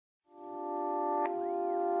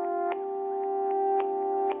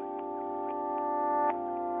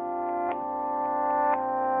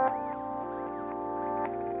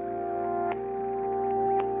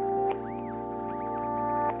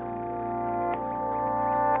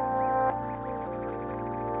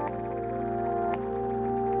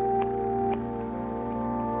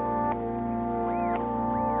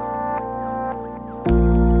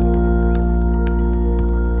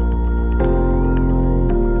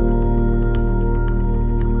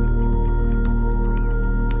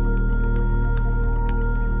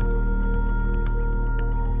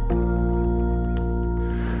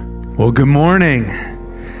Well, good morning.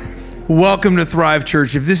 Welcome to Thrive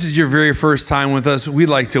Church. If this is your very first time with us, we'd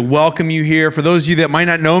like to welcome you here. For those of you that might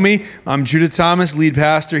not know me, I'm Judah Thomas, lead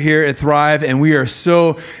pastor here at Thrive, and we are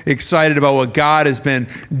so excited about what God has been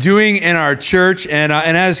doing in our church. And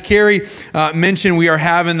as Carrie mentioned, we are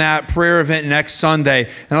having that prayer event next Sunday,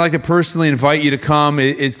 and I'd like to personally invite you to come.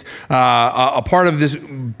 It's a part of this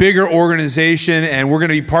bigger organization, and we're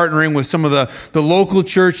going to be partnering with some of the local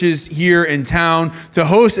churches here in town to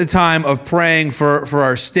host a time of praying for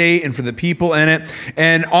our state and for the people in it.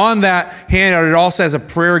 And on that handout, it also has a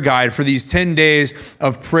prayer guide for these 10 days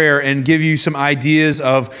of prayer and give you some ideas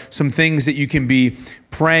of some things that you can be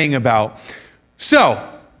praying about. So,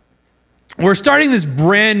 we're starting this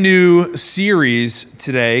brand new series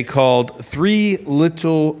today called 3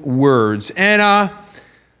 Little Words. And I'm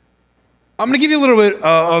going to give you a little bit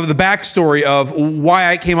of the backstory of why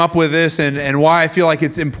I came up with this and why I feel like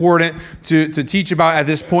it's important to teach about at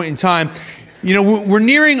this point in time. You know, we're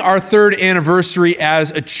nearing our 3rd anniversary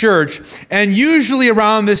as a church, and usually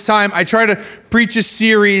around this time, I try to preach a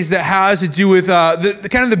series that has to do with the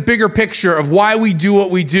kind of the bigger picture of why we do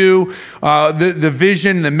what we do, the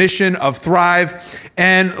vision, the mission of Thrive.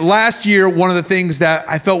 And last year, one of the things that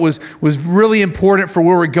I felt was really important for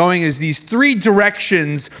where we're going is these 3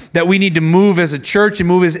 directions that we need to move as a church and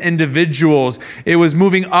move as individuals. It was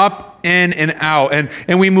moving up, in, and out.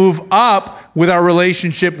 And we move up with our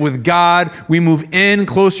relationship with God. We move in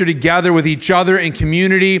closer together with each other in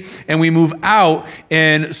community, and we move out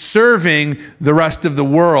in serving the rest of the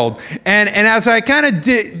world. And as I kind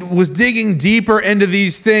of was digging deeper into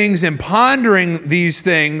these things and pondering these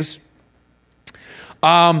things,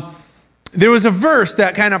 there was a verse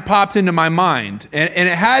that kind of popped into my mind, and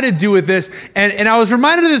it had to do with this. And I was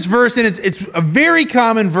reminded of this verse, and it's a very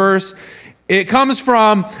common verse. It comes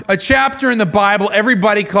from a chapter in the Bible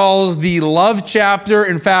everybody calls the love chapter.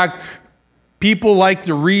 In fact, people like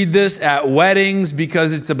to read this at weddings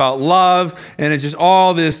because it's about love, and it's just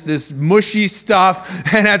all this mushy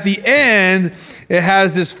stuff. And at the end, it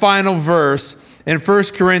has this final verse in 1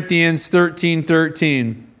 Corinthians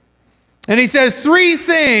 13:13. And he says, 3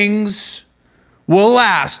 things will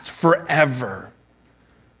last forever.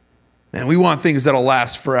 Man, we want things that'll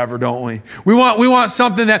last forever, don't we? We want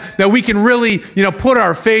something that we can really, put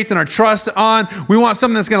our faith and our trust on. We want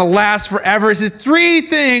something that's going to last forever. It says 3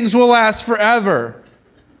 things will last forever.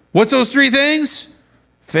 What's those 3 things?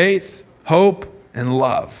 Faith, hope, and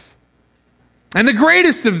love. And the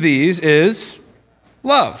greatest of these is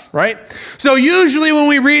love, right? So usually when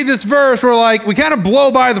we read this verse, we kind of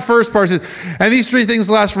blow by the first part. And these 3 things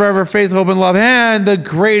last forever: faith, hope, and love. And the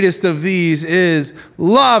greatest of these is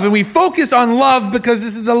love. And we focus on love because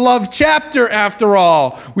this is the love chapter after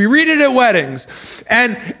all. We read it at weddings.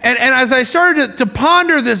 And as I started to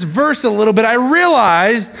ponder this verse a little bit, I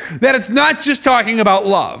realized that it's not just talking about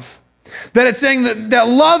love. That it's saying that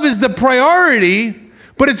love is the priority,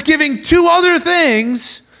 but it's giving 2 other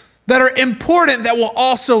things that are important that will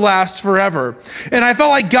also last forever. And I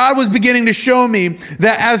felt like God was beginning to show me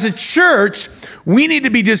that as a church, we need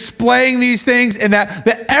to be displaying these things, and that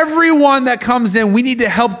everyone that comes in, we need to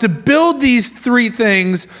help to build these 3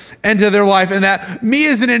 things into their life. And that me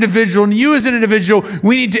as an individual and you as an individual,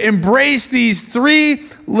 we need to embrace these 3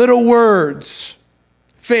 little words: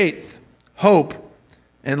 faith, hope,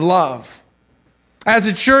 and love. As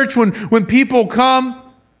a church, when people come,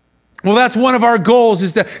 well, that's one of our goals,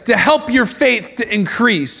 is to help your faith to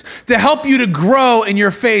increase, to help you to grow in your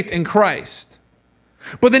faith in Christ.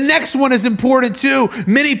 But the next one is important too.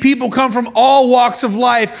 Many people come from all walks of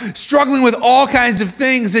life, struggling with all kinds of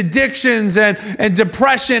things, addictions and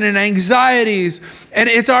depression and anxieties. And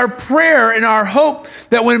it's our prayer and our hope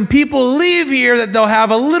that when people leave here, that they'll have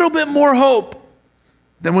a little bit more hope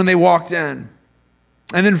than when they walked in.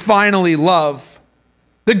 And then finally, love.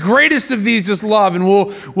 The greatest of these is love,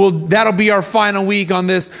 and that'll be our final week on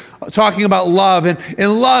this, talking about love.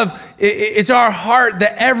 And love, it's our heart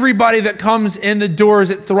that everybody that comes in the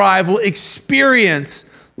doors at Thrive will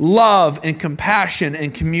experience love and compassion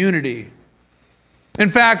and community.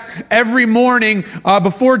 In fact, every morning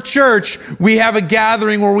before church, we have a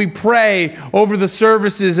gathering where we pray over the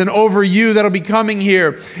services and over you that'll be coming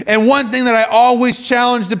here. And one thing that I always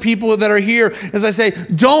challenge the people that are here is I say,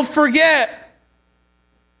 don't forget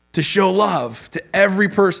to show love to every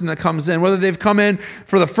person that comes in. Whether they've come in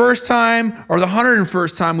for the first time or the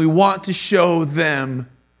 101st time, we want to show them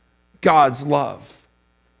God's love.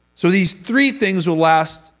 So these 3 things will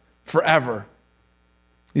last forever.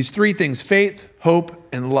 These 3 things: faith, hope,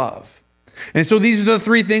 and love. And so these are the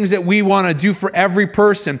 3 things that we want to do for every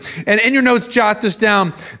person. And in your notes, jot this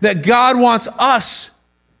down, that God wants us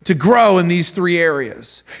to grow in these three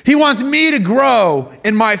areas. He wants me to grow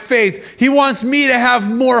in my faith. He wants me to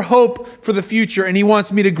have more hope for the future, and he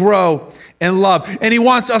wants me to grow in love. And he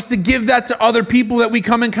wants us to give that to other people that we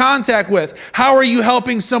come in contact with. How are you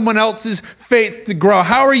helping someone else's faith to grow?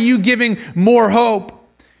 How are you giving more hope?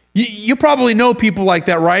 You probably know people like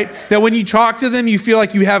that, right? That when you talk to them, you feel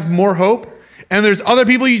like you have more hope. And there's other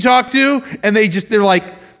people you talk to, and they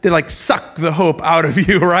like suck the hope out of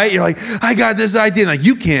you, right? You're like, I got this idea. Like,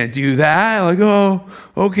 you can't do that. Like, oh,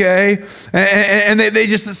 okay. And they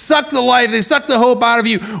just suck the life, they suck the hope out of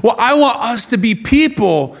you. Well, I want us to be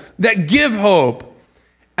people that give hope.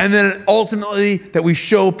 And then ultimately that we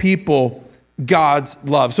show people God's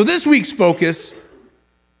love. So this week's focus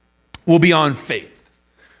will be on faith.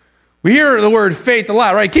 We hear the word faith a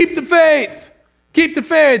lot, right? Keep the faith. Keep the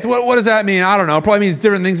faith. What does that mean? I don't know. It probably means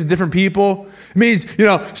different things to different people. It means,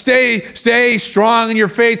 stay strong in your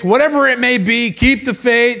faith. Whatever it may be, keep the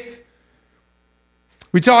faith.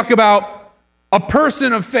 We talk about a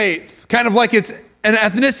person of faith, kind of like it's an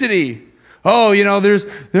ethnicity. Oh,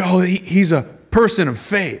 he's a person of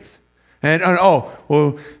faith. And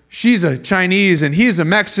she's a Chinese and he's a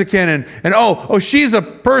Mexican. And she's a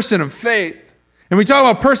person of faith. And we talk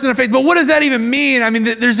about person of faith, but what does that even mean? I mean,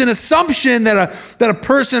 there's an assumption that a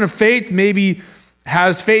person of faith maybe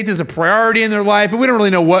has faith as a priority in their life, but we don't really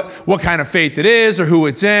know what kind of faith it is or who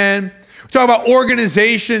it's in. We talk about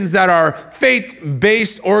organizations that are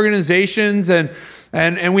faith-based organizations,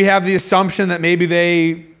 and we have the assumption that maybe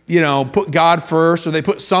they, put God first, or they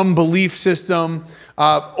put some belief system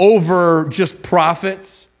over just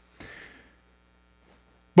profits.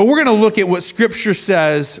 But we're going to look at what Scripture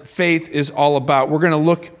says faith is all about. We're going to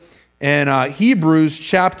look in Hebrews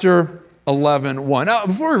chapter 11:1. Now,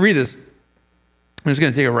 before we read this, I'm just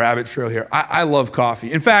going to take a rabbit trail here. I love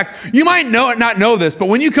coffee. In fact, you might not know this, but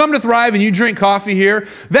when you come to Thrive and you drink coffee here,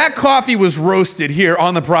 that coffee was roasted here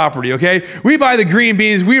on the property, okay? We buy the green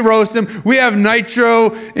beans, we roast them. We have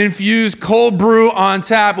nitro-infused cold brew on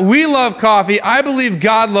tap. We love coffee. I believe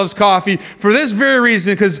God loves coffee for this very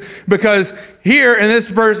reason, because here in this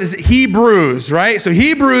verse is he brews, right? So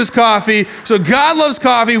he brews coffee. So God loves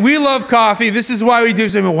coffee. We love coffee. This is why we do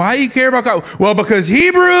something. Why do you care about coffee? Well, because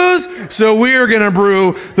he brews, so we're going to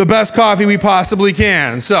brew the best coffee we possibly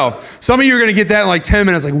can. So some of you are going to get that in like 10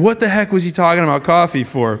 minutes. Like, what the heck was he talking about coffee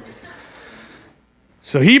for?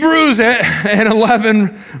 So he brews it in 11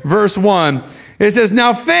 verse 1. It says,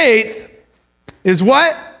 now faith is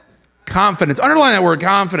what? Confidence. Underline that word,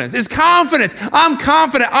 confidence. It's confidence. I'm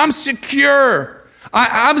confident. I'm secure.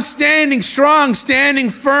 I'm standing strong, standing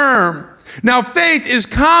firm. Now, faith is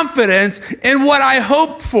confidence in what I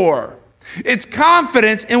hope for. It's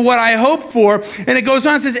confidence in what I hope for. And it goes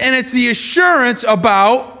on and says, and it's the assurance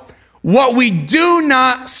about what we do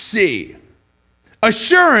not see.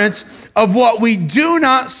 Assurance of what we do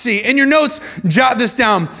not see. In your notes, jot this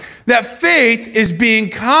down. That faith is being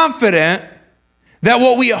confident that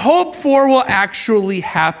what we hope for will actually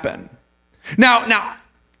happen. Now,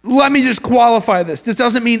 let me just qualify this. This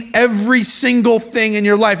doesn't mean every single thing in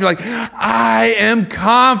your life. You're like, I am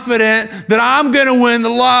confident that I'm going to win the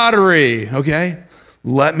lottery, okay?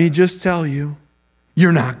 Let me just tell you,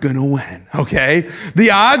 you're not going to win, okay?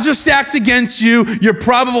 The odds are stacked against you. You're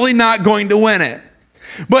probably not going to win it.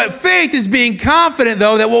 But faith is being confident,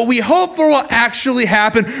 though, that what we hope for will actually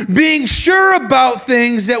happen, being sure about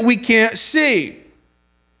things that we can't see.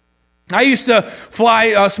 I used to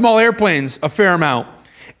fly small airplanes a fair amount.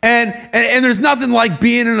 And there's nothing like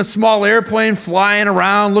being in a small airplane, flying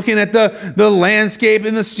around, looking at the landscape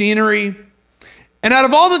and the scenery. And out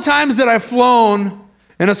of all the times that I've flown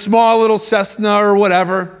in a small little Cessna or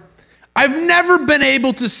whatever, I've never been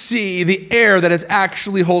able to see the air that is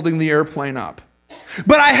actually holding the airplane up.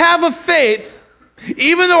 But I have a faith,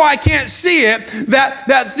 even though I can't see it,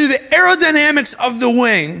 that through the aerodynamics of the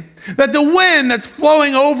wing, that the wind that's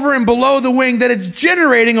flowing over and below the wing, that it's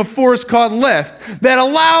generating a force called lift that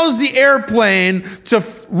allows the airplane to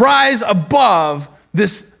rise above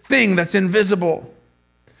this thing that's invisible.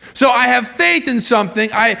 So I have faith in something.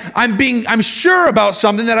 I'm sure about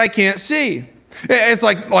something that I can't see. It's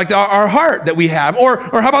like our heart that we have. Or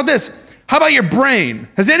how about this? How about your brain?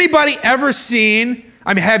 Has anybody ever seen,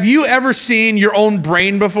 have you ever seen your own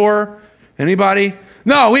brain before? Anybody?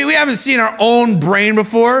 No, we haven't seen our own brain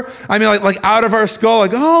before. Like out of our skull,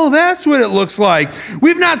 like, oh, that's what it looks like.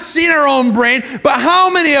 We've not seen our own brain, but how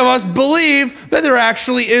many of us believe that there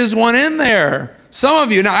actually is one in there? Some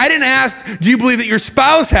of you. Now, I didn't ask, do you believe that your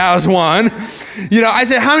spouse has one? I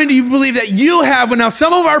said, how many do you believe that you have one? Now,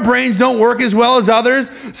 some of our brains don't work as well as others.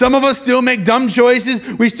 Some of us still make dumb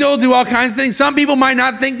choices. We still do all kinds of things. Some people might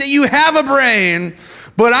not think that you have a brain.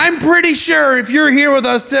 But I'm pretty sure if you're here with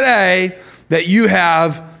us today that you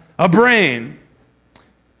have a brain.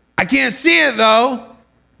 I can't see it though,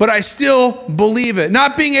 but I still believe it.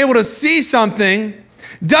 Not being able to see something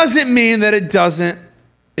doesn't mean that it doesn't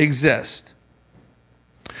exist.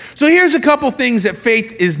 So here's a couple things that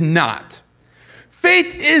faith is not.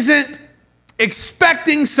 Faith isn't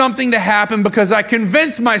expecting something to happen because I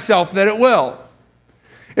convince myself that it will.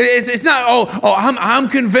 It's not, I'm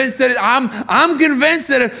convinced that I'm convinced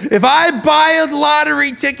that if I buy a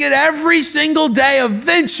lottery ticket every single day,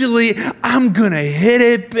 eventually I'm going to hit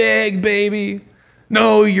it big, baby.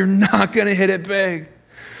 No, you're not going to hit it big.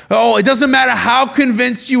 Oh, it doesn't matter how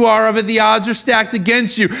convinced you are of it, the odds are stacked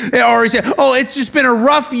against you. Or you say, it's just been a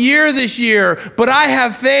rough year this year, but I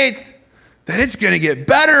have faith that it's going to get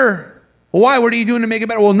better. Well, why? What are you doing to make it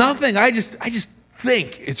better? Well, nothing. I just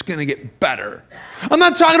think it's going to get better. I'm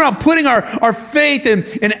not talking about putting our faith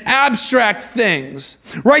in abstract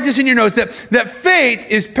things. Write this in your notes, that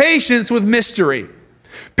faith is patience with mystery.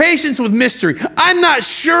 Patience with mystery. I'm not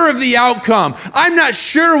sure of the outcome. I'm not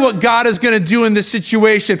sure what God is going to do in this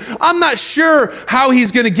situation. I'm not sure how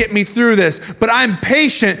he's going to get me through this, but I'm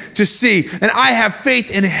patient to see. And I have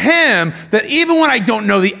faith in him that even when I don't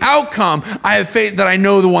know the outcome, I have faith that I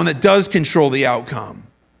know the one that does control the outcome.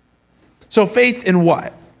 So faith in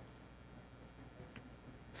what?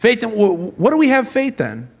 Faith in what do we have faith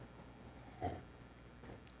in?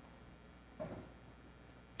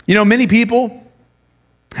 You know, many people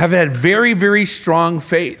have had very, very strong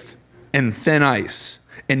faith in thin ice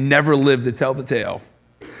and never lived to tell the tale.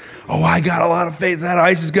 Oh, I got a lot of faith that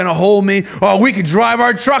ice is going to hold me. Oh, we could drive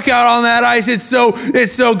our truck out on that ice. It's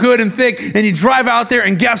so good and thick. And you drive out there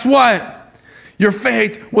and guess what? Your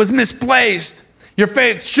faith was misplaced. Your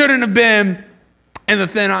faith shouldn't have been in the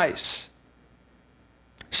thin ice.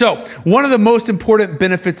 So, one of the most important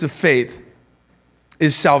benefits of faith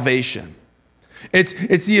is salvation.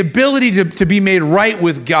 It's the ability to be made right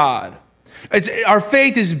with God. Our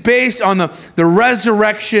faith is based on the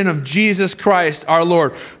resurrection of Jesus Christ, our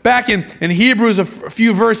Lord. Back in Hebrews, a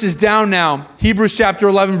few verses down now, Hebrews chapter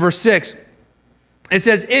 11, verse 6, it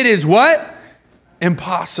says, it is what?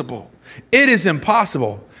 Impossible. It is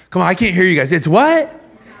impossible. Come on, I can't hear you guys. It's what?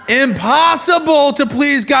 Impossible to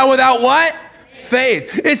please God without what?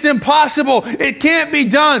 Faith. It's impossible. It can't be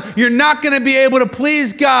done. You're not going to be able to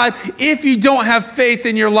please God if you don't have faith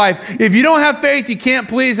in your life. If you don't have faith, you can't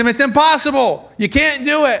please him. It's impossible. You can't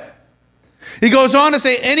do it. He goes on to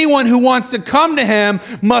say, anyone who wants to come to him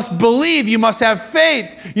must believe. You must have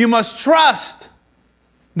faith. You must trust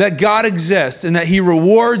that God exists and that he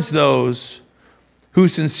rewards those who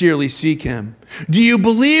sincerely seek him. Do you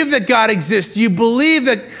believe that God exists? Do you believe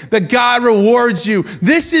that God rewards you?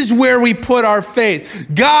 This is where we put our faith.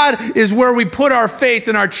 God is where we put our faith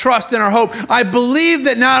and our trust and our hope. I believe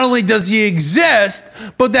that not only does he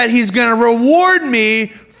exist, but that he's going to reward me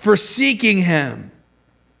for seeking him.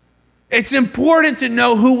 It's important to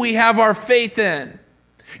know who we have our faith in.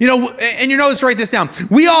 You know, and you notice, write this down.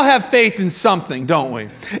 We all have faith in something, don't we?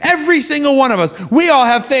 Every single one of us, we all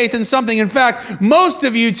have faith in something. In fact, most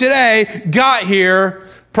of you today got here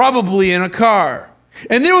probably in a car.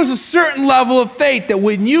 And there was a certain level of faith that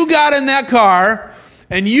when you got in that car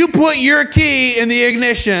and you put your key in the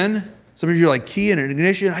ignition, some of you are like, key in an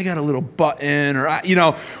ignition? I got a little button. Or,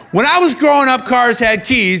 when I was growing up, cars had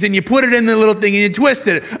keys and you put it in the little thing and you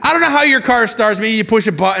twisted it. I don't know how your car starts. Maybe you push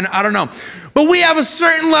a button. I don't know. But we have a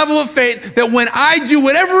certain level of faith that when I do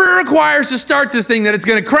whatever it requires to start this thing, that it's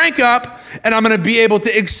going to crank up and I'm going to be able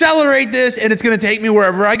to accelerate this and it's going to take me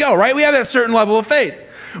wherever I go, right? We have that certain level of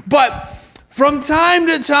faith. But from time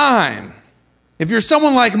to time, if you're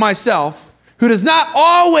someone like myself who does not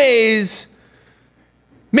always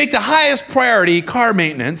make the highest priority car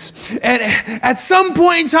maintenance, and at some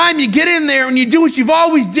point in time you get in there and you do what you've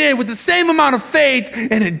always did with the same amount of faith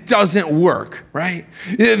and it doesn't work, right?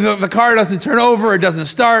 The car doesn't turn over, it doesn't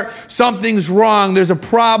start, something's wrong, there's a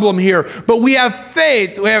problem here. But we have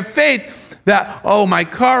faith that, my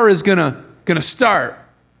car is gonna start.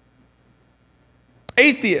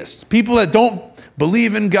 Atheists, people that don't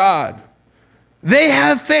believe in God, they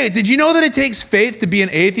have faith. Did you know that it takes faith to be an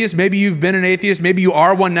atheist? Maybe you've been an atheist. Maybe you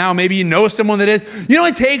are one now. Maybe you know someone that is. You know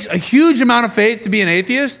it takes a huge amount of faith to be an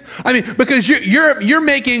atheist? I mean, because you're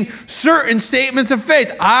making certain statements of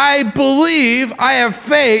faith. I believe, I have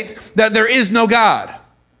faith that there is no God.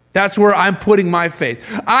 That's where I'm putting my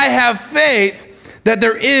faith. I have faith that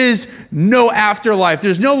there is no afterlife.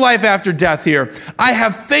 There's no life after death here. I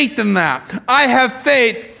have faith in that. I have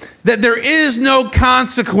faith that there is no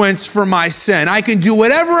consequence for my sin. I can do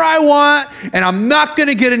whatever I want, and I'm not going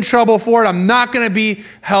to get in trouble for it. I'm not going to be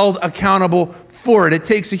held accountable for it. It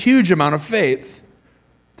takes a huge amount of faith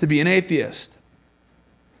to be an atheist.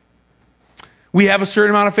 We have a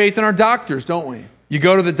certain amount of faith in our doctors, don't we? You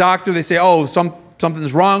go to the doctor, they say, oh,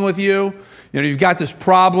 something's wrong with you. You know, you've got this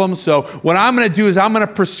problem. So what I'm going to do is I'm going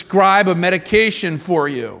to prescribe a medication for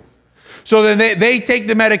you. So then they take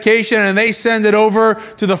the medication and they send it over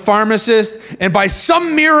to the pharmacist. And by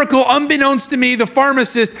some miracle, unbeknownst to me, the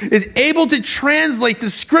pharmacist is able to translate the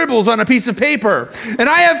scribbles on a piece of paper. And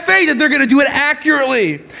I have faith that they're going to do it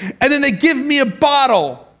accurately. And then they give me a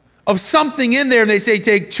bottle of something in there and they say,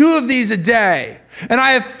 take 2 of these a day. And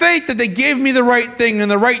I have faith that they gave me the right thing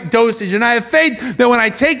and the right dosage. And I have faith that when I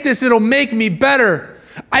take this, it'll make me better.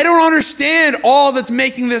 I don't understand all that's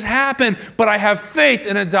making this happen, but I have faith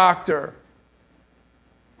in a doctor.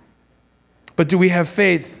 But do we have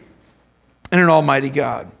faith in an almighty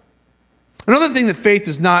God? Another thing that faith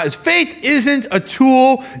is not is faith isn't a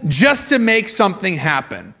tool just to make something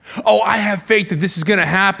happen. Oh, I have faith that this is going to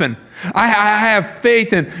happen. I have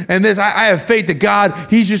faith in this. I have faith that God,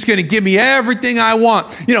 He's just going to give me everything I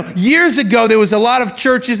want. You know, years ago, there was a lot of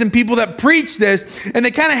churches and people that preached this, and they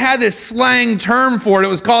kind of had this slang term for it. It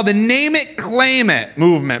was called the name it, claim it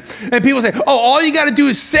movement. And people say, oh, all you got to do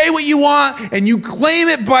is say what you want, and you claim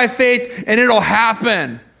it by faith, and it'll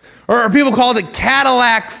happen. Or people called it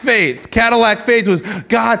Cadillac faith. Cadillac faith was,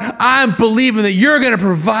 God, I'm believing that you're going to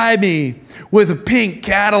provide me with a pink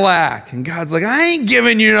Cadillac. And God's like, I ain't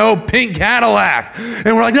giving you no pink Cadillac.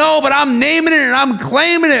 And we're like, no, but I'm naming it and I'm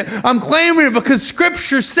claiming it. I'm claiming it because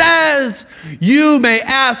Scripture says you may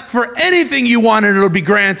ask for anything you want and it'll be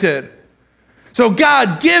granted. So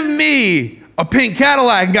God, give me a pink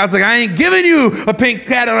Cadillac. And God's like, I ain't giving you a pink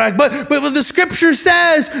Cadillac, but the Scripture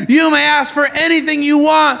says you may ask for anything you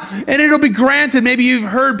want and it'll be granted. Maybe you've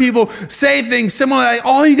heard people say things similar, like,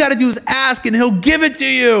 all you got to do is ask and He'll give it to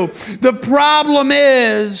you. The problem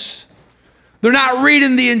is they're not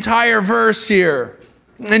reading the entire verse here.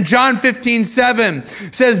 And John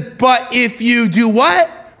 15:7 says, but if you do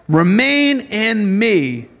what? Remain in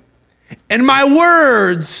me, and my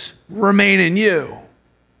words remain in you.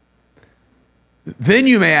 Then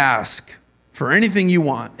you may ask for anything you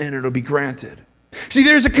want, and it'll be granted. See,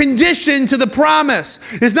 there's a condition to the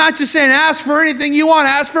promise. It's not just saying ask for anything you want.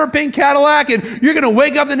 Ask for a pink Cadillac, and you're going to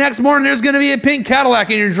wake up the next morning, there's going to be a pink Cadillac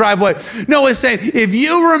in your driveway. No, it's saying if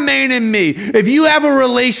you remain in me, if you have a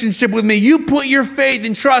relationship with me, you put your faith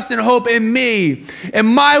and trust and hope in me, and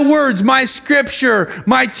my words, my Scripture,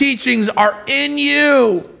 my teachings are in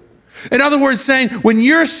you. In other words, saying when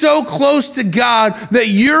you're so close to God that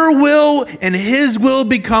your will and His will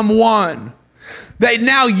become one, that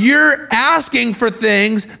now you're asking for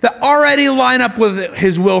things that already line up with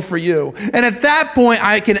His will for you. And at that point,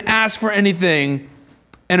 I can ask for anything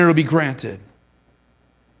and it'll be granted.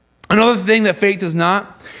 Another thing that faith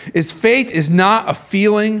is not a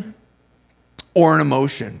feeling or an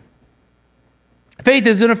emotion. Faith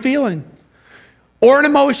isn't a feeling or an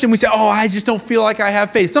emotion. We say, oh, I just don't feel like I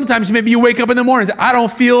have faith. Sometimes maybe you wake up in the morning and say, I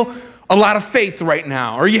don't feel a lot of faith right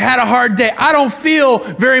now. Or you had a hard day. I don't feel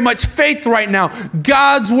very much faith right now.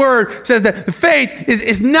 God's word says that faith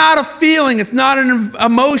is not a feeling. It's not an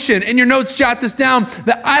emotion. In your notes, jot this down,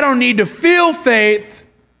 that I don't need to feel faith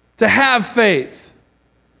to have faith.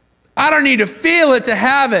 I don't need to feel it to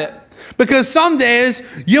have it. Because some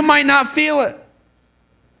days you might not feel it.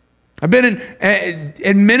 I've been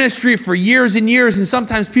in ministry for years and years, and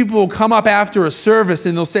sometimes people will come up after a service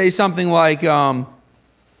and they'll say something like,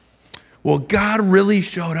 well, God really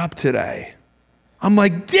showed up today. I'm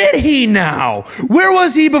like, did He now? Where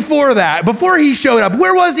was He before that? Before He showed up,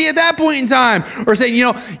 where was He at that point in time? Or saying, you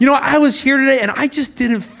know, I was here today and I just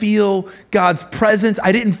didn't feel God's presence.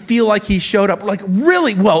 I didn't feel like He showed up. Like,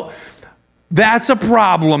 really? Well, that's a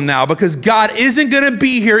problem now, because God isn't going to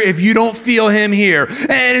be here if you don't feel Him here.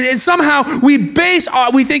 And somehow we think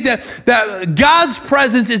that God's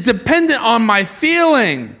presence is dependent on my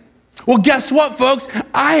feeling. Well, guess what, folks?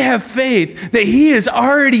 I have faith that He is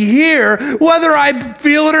already here, whether I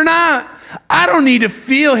feel it or not. I don't need to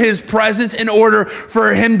feel His presence in order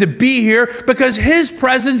for Him to be here, because His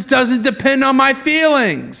presence doesn't depend on my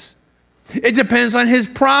feelings. It depends on His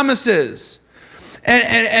promises.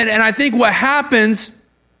 And I think what happens,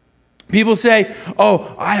 people say,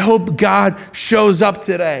 oh, I hope God shows up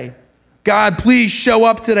today. God, please show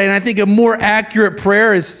up today. And I think a more accurate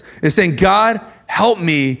prayer is saying, God, help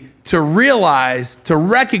me to realize, to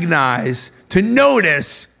recognize, to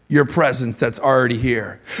notice your presence that's already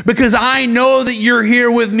here. Because I know that you're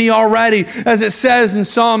here with me already. As it says in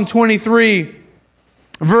Psalm 23,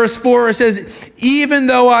 verse 4, it says, even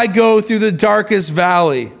though I go through the darkest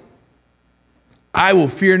valley, I will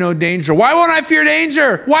fear no danger. Why won't I fear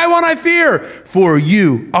danger? Why won't I fear? For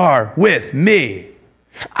you are with me.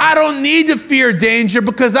 I don't need to fear danger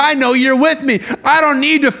because I know you're with me. I don't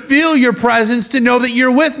need to feel your presence to know that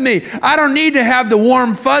you're with me. I don't need to have the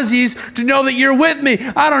warm fuzzies to know that you're with me.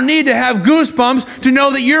 I don't need to have goosebumps to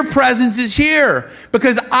know that your presence is here,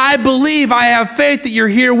 because I believe, I have faith that you're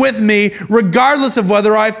here with me regardless of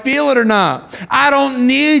whether I feel it or not. I don't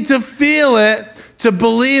need to feel it to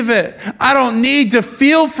believe it. I don't need to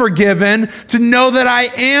feel forgiven to know that I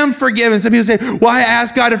am forgiven. Some people say, well, I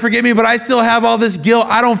asked God to forgive me, but I still have all this guilt.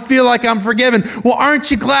 I don't feel like I'm forgiven. Well,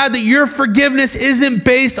 aren't you glad that your forgiveness isn't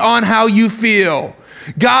based on how you feel?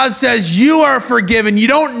 God says you are forgiven. You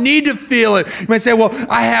don't need to feel it. You might say, well,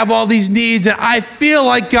 I have all these needs and I feel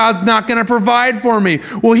like God's not going to provide for me.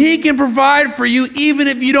 Well, he can provide for you even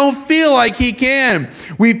if you don't feel like he can.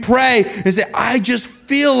 We pray and say, I just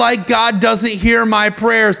feel like God doesn't hear my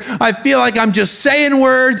prayers. I feel like I'm just saying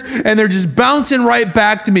words and they're just bouncing right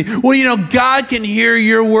back to me. Well, you know, God can hear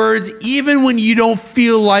your words even when you don't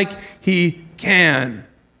feel like he can.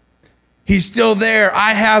 He's still there.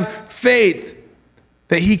 I have faith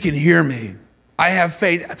that he can hear me. I have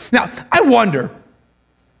faith. Now, I wonder,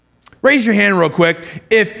 raise your hand real quick,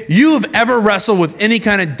 if you have ever wrestled with any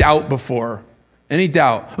kind of doubt before. Any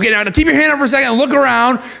doubt? Okay, now keep your hand up for a second and look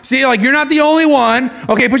around. See, like you're not the only one.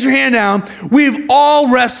 Okay, put your hand down. We've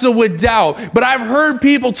all wrestled with doubt. But I've heard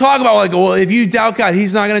people talk about like, well, if you doubt God,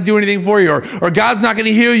 he's not going to do anything for you. Or God's not going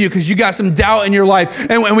to heal you because you got some doubt in your life.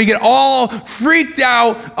 And we get all freaked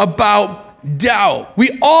out about doubt. We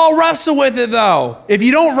all wrestle with it though. If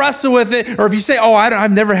you don't wrestle with it, or if you say, oh,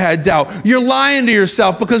 I've never had doubt, you're lying to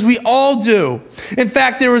yourself, because we all do. In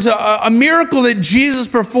fact, there was a miracle that Jesus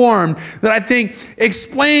performed that I think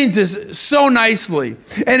explains this so nicely.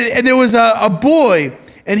 And there was a boy,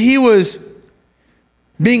 and he was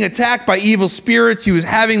being attacked by evil spirits. He was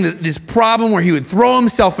having this problem where he would throw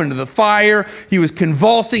himself into the fire. He was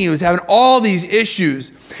convulsing. He was having all these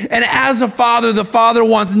issues. And as a father, the father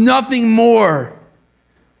wants nothing more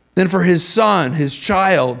than for his son, his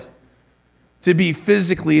child, to be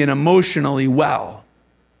physically and emotionally well.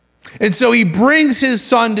 And so he brings his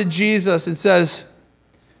son to Jesus and says,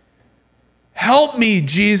 help me,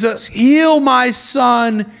 Jesus. Heal my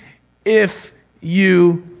son if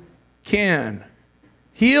you can.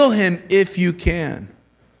 Heal him if you can.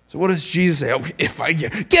 So what does Jesus say? Oh, if I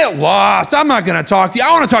get lost, I'm not going to talk to you.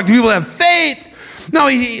 I want to talk to people that have faith. No,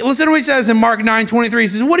 listen to what he says in Mark 9:23. He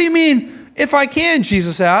says, what do you mean, if I can?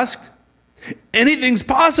 Jesus asked. Anything's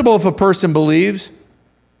possible if a person believes.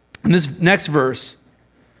 In this next verse,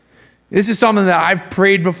 this is something that I've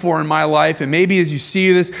prayed before in my life, and maybe as you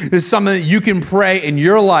see this is something that you can pray in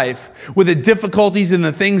your life with the difficulties and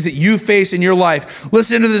the things that you face in your life.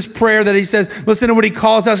 Listen to this prayer that he says. Listen to what he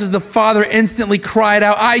calls us as the Father instantly cried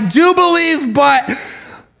out, I do believe, but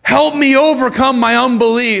help me overcome my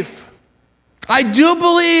unbelief. I do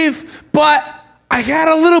believe, but I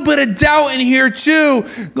got a little bit of doubt in here too.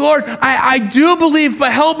 Lord, I do believe,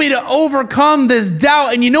 but help me to overcome this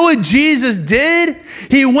doubt. And you know what Jesus did?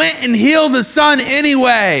 He went and healed the son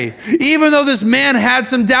anyway. Even though this man had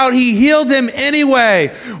some doubt, he healed him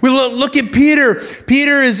anyway. We look at Peter.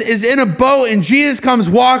 Peter is in a boat and Jesus comes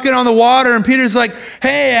walking on the water, and Peter's like,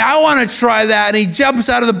 hey, I want to try that. And he jumps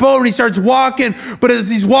out of the boat and he starts walking. But as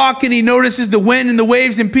he's walking, he notices the wind and the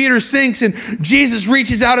waves, and Peter sinks, and Jesus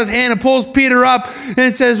reaches out his hand and pulls Peter up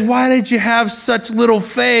and says, why did you have such little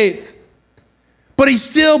faith? But he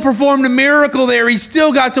still performed a miracle there. He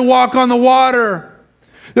still got to walk on the water.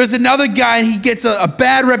 There's another guy, and he gets a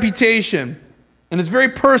bad reputation. And it's very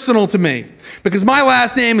personal to me because my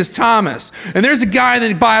last name is Thomas. And there's a guy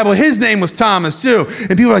in the Bible, his name was Thomas too.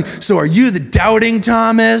 And people are like, so are you the doubting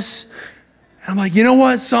Thomas? And I'm like, you know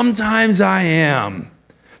what? Sometimes I am.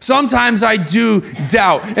 Sometimes I do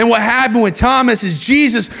doubt. And what happened with Thomas is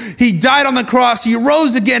Jesus, he died on the cross. He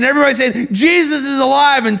rose again. Everybody saying, Jesus is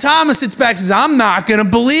alive. And Thomas sits back and says, I'm not going to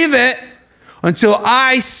believe it until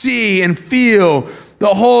I see and feel the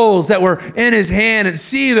holes that were in his hand and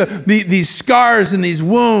see these scars and these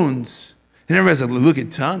wounds. And everybody's like, look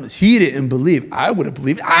at Thomas. He didn't believe. I would have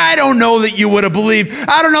believed. I don't know that you would have believed.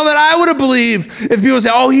 I don't know that I would have believed if people say,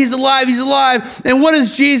 oh, he's alive, he's alive. And what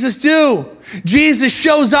does Jesus do? Jesus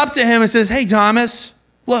shows up to him and says, hey, Thomas,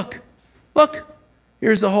 look,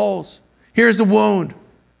 here's the holes. Here's the wound.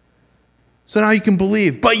 So now you can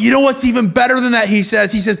believe. But you know what's even better than that, he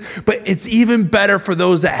says? He says, but it's even better for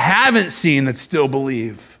those that haven't seen that still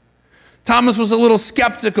believe. Thomas was a little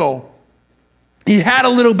skeptical. He had a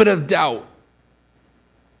little bit of doubt.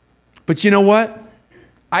 But you know what?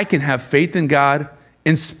 I can have faith in God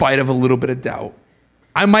in spite of a little bit of doubt.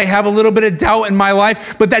 I might have a little bit of doubt in my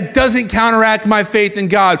life, but that doesn't counteract my faith in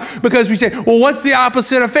God. Because we say, well, what's the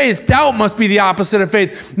opposite of faith? Doubt must be the opposite of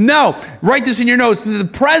faith. No, write this in your notes. The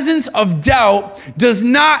presence of doubt does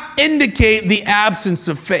not indicate the absence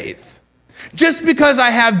of faith. Just because I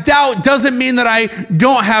have doubt doesn't mean that I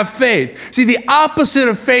don't have faith. See, the opposite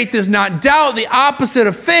of faith is not doubt. The opposite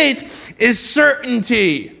of faith is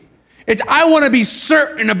certainty. It's I want to be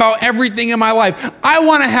certain about everything in my life. I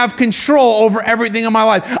want to have control over everything in my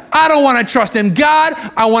life. I don't want to trust in God.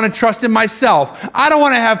 I want to trust in myself. I don't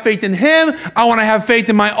want to have faith in Him. I want to have faith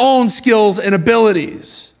in my own skills and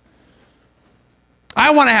abilities.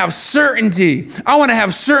 I want to have certainty. I want to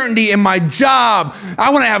have certainty in my job.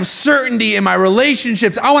 I want to have certainty in my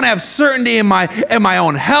relationships. I want to have certainty in my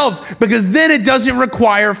own health, because then it doesn't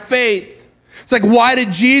require faith. It's like, why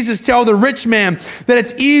did Jesus tell the rich man that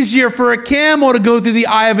it's easier for a camel to go through the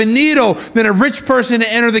eye of a needle than a rich person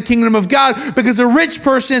to enter the kingdom of God? Because a rich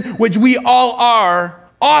person, which we all are,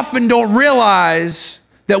 often don't realize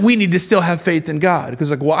that we need to still have faith in God.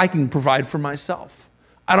 Because like, well, I can provide for myself.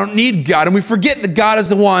 I don't need God. And we forget that God is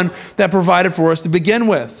the one that provided for us to begin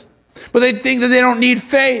with. But they think that they don't need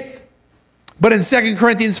faith. But in 2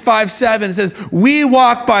 Corinthians 5:7, it says, we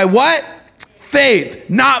walk by what? Faith,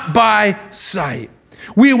 not by sight.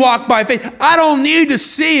 We walk by faith. I don't need to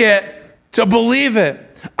see it to believe it.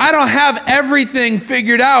 I don't have everything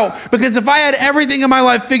figured out, because if I had everything in my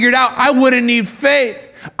life figured out, I wouldn't need faith.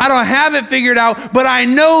 I don't have it figured out, but I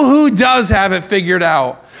know who does have it figured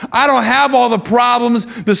out. I don't have all the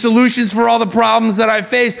problems, the solutions for all the problems that I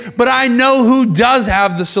face, but I know who does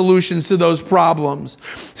have the solutions to those problems.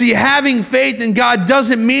 See, having faith in God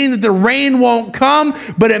doesn't mean that the rain won't come,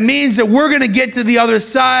 but it means that we're going to get to the other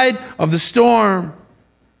side of the storm.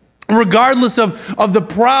 Regardless of the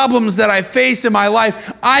problems that I face in my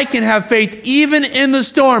life, I can have faith even in the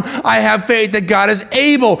storm. I have faith that God is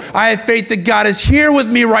able. I have faith that God is here with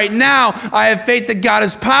me right now. I have faith that God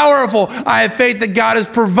is powerful. I have faith that God is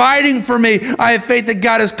providing for me. I have faith that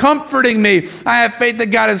God is comforting me. I have faith that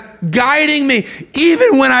God is guiding me.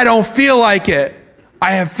 Even when I don't feel like it,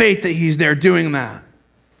 I have faith that He's there doing that.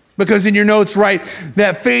 Because in your notes, write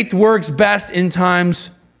that faith works best in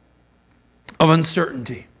times of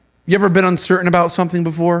uncertainty. You ever been uncertain about something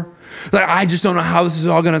before? Like, I just don't know how this is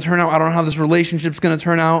all going to turn out. I don't know how this relationship's going to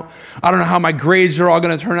turn out. I don't know how my grades are all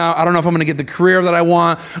going to turn out. I don't know if I'm going to get the career that I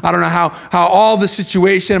want. I don't know how all the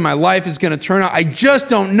situation in my life is going to turn out. I just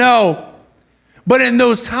don't know. But in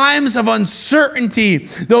those times of uncertainty,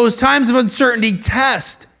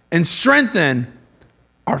 test and strengthen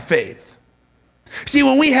our faith. See,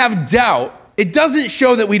 when we have doubt, it doesn't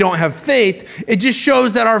show that we don't have faith. It just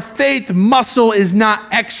shows that our faith muscle is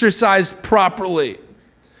not exercised properly.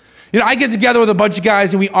 You know, I get together with a bunch of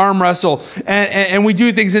guys and we arm wrestle and we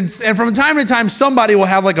do things. And from time to time, somebody will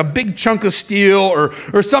have like a big chunk of steel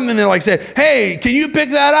or something. They like say, hey, can you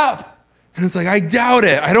pick that up? And it's like, I doubt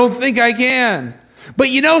it. I don't think I can. But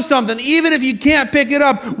you know something? Even if you can't pick it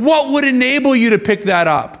up, what would enable you to pick that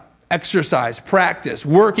up? Exercise, practice,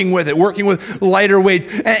 working with it, working with lighter weights.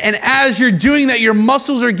 And as you're doing that, your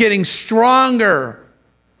muscles are getting stronger.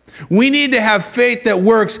 We need to have faith that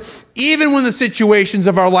works even when the situations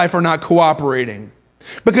of our life are not cooperating.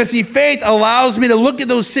 Because see, faith allows me to look at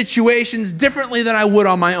those situations differently than I would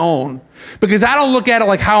on my own. Because I don't look at it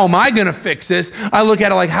like, how am I going to fix this? I look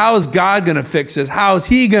at it like, how is God going to fix this? How is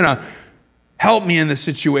He going to help me in this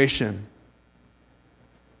situation?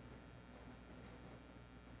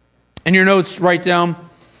 In your notes, write down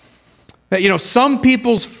that, some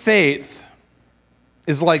people's faith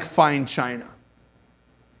is like fine china.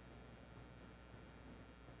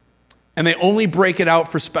 And they only break it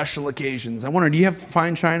out for special occasions. I wonder, do you have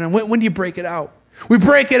fine china? When do you break it out? We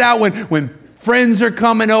break it out when friends are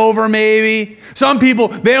coming over, maybe. Some people,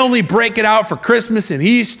 they only break it out for Christmas and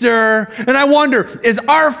Easter. And I wonder, is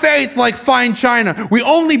our faith like fine china? We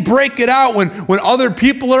only break it out when other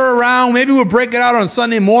people are around. Maybe we'll break it out on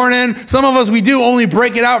Sunday morning. Some of us, we do only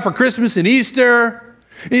break it out for Christmas and Easter.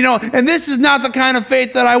 And this is not the kind of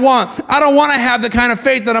faith that I want. I don't want to have the kind of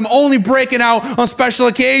faith that I'm only breaking out on special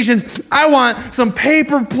occasions. I want some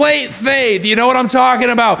paper plate faith. You know what I'm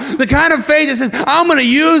talking about? The kind of faith that says, I'm going to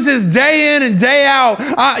use this day in and day out.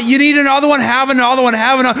 You need another one, have another one,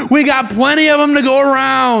 have another. We got plenty of them to go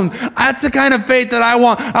around. That's the kind of faith that I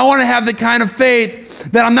want. I want to have the kind of faith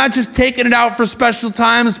that I'm not just taking it out for special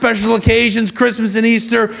times, special occasions, Christmas and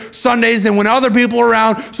Easter, Sundays, and when other people are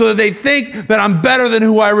around so that they think that I'm better than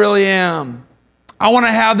who I really am. I want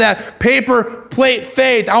to have that paper plate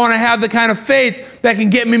faith. I want to have the kind of faith that can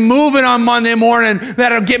get me moving on Monday morning,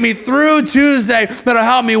 that'll get me through Tuesday, that'll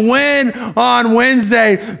help me win on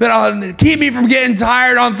Wednesday, that'll keep me from getting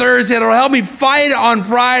tired on Thursday, that'll help me fight on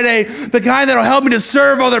Friday, the kind that'll help me to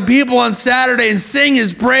serve other people on Saturday and sing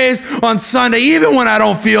his praise on Sunday, even when I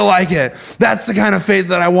don't feel like it. That's the kind of faith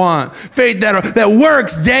that I want. Faith that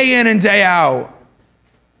works day in and day out.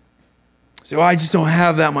 So I just don't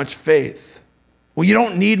have that much faith. Well, you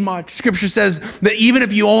don't need much. Scripture says that even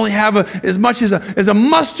if you only have as much as a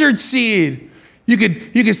mustard seed, you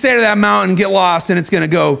could say to that mountain, get lost, and it's going to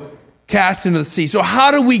go cast into the sea. So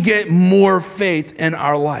how do we get more faith in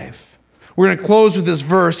our life? We're going to close with this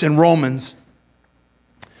verse in Romans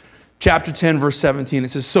chapter 10, verse 17. It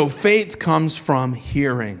says, so faith comes from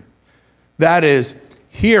hearing. That is,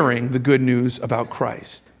 hearing the good news about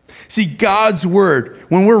Christ. See, God's word,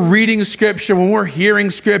 when we're reading Scripture, when we're hearing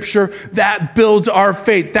Scripture, that builds our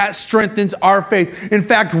faith. That strengthens our faith. In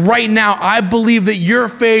fact, right now, I believe that your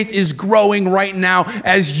faith is growing right now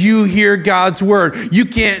as you hear God's word. You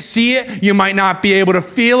can't see it. You might not be able to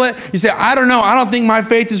feel it. You say, I don't know. I don't think my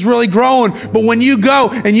faith is really growing. But when you go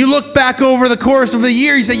and you look back over the course of the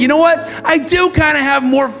year, you say, you know what? I do kind of have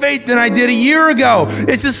more faith than I did a year ago.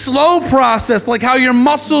 It's a slow process, like how your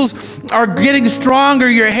muscles are getting stronger,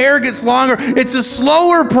 your hair gets longer. It's a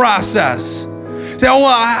slower process. Say, oh, well,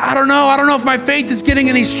 I don't know. I don't know if my faith is getting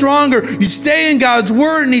any stronger. You stay in God's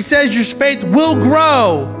word and he says your faith will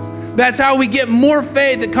grow. That's how we get more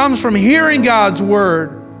faith. It comes from hearing God's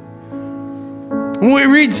word. When we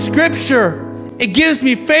read Scripture, it gives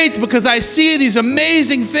me faith because I see these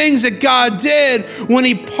amazing things that God did when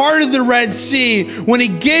he parted the Red Sea, when he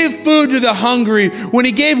gave food to the hungry, when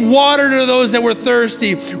he gave water to those that were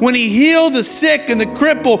thirsty, when he healed the sick and the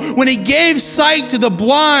crippled, when he gave sight to the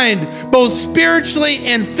blind, both spiritually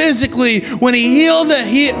and physically, when he healed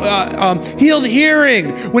hearing,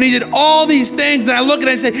 when he did all these things. And I look and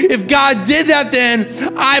I say, if God did that then,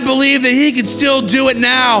 I believe that he can still do it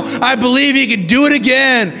now. I believe he can do it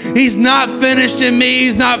again. He's not finished in me.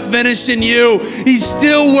 He's not finished in you. He's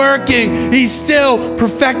still working. He's still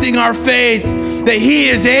perfecting our faith, that he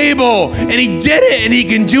is able, and he did it, and he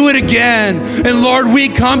can do it again. And Lord, we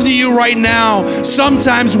come to you right now.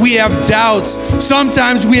 Sometimes we have doubts.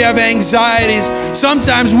 Sometimes we have anxieties.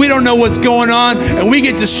 Sometimes we don't know what's going on, and we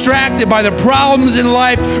get distracted by the problems in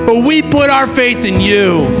life, but we put our faith in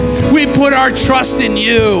you. We put our trust in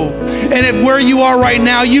you. And if where you are right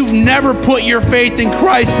now, you've never put your faith in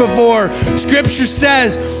Christ before, Scripture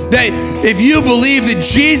says that if you believe that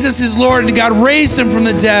Jesus is Lord and God raised him from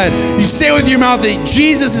the dead, you say with your mouth that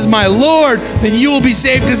Jesus is my Lord, then you will be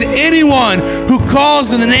saved, because anyone who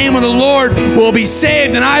calls in the name of the Lord will be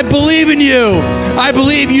saved. And I believe in you. I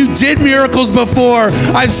believe you did miracles before.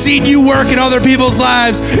 I've seen you work in other people's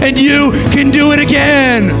lives, and you can do it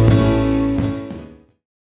again.